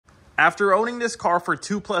After owning this car for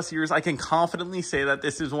 2+ years, I can confidently say that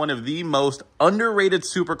this is one of the most underrated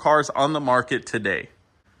supercars on the market today.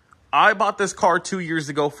 I bought this car 2 years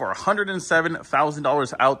ago for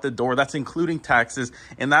 $107,000 out the door. That's including taxes.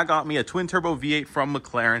 And that got me a twin turbo V8 from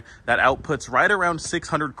McLaren that outputs right around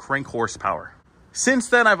 600 crank horsepower. Since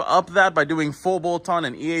then, I've upped that by doing full bolt-on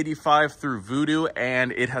and E85 through Voodoo,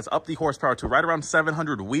 and it has upped the horsepower to right around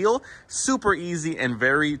 700 wheel. Super easy and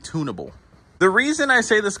very tunable. The reason I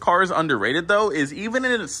say this car is underrated, though, is even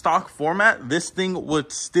in its stock format, this thing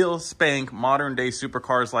would still spank modern-day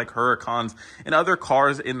supercars like Huracans and other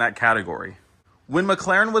cars in that category. When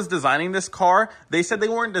McLaren was designing this car, they said they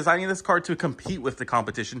weren't designing this car to compete with the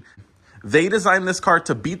competition. They designed this car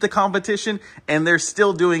to beat the competition, and they're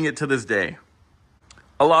still doing it to this day.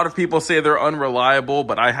 A lot of people say they're unreliable,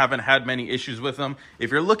 but I haven't had many issues with them.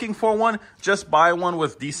 If you're looking for one, just buy one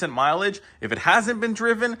with decent mileage. If it hasn't been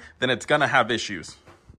driven, then it's gonna have issues.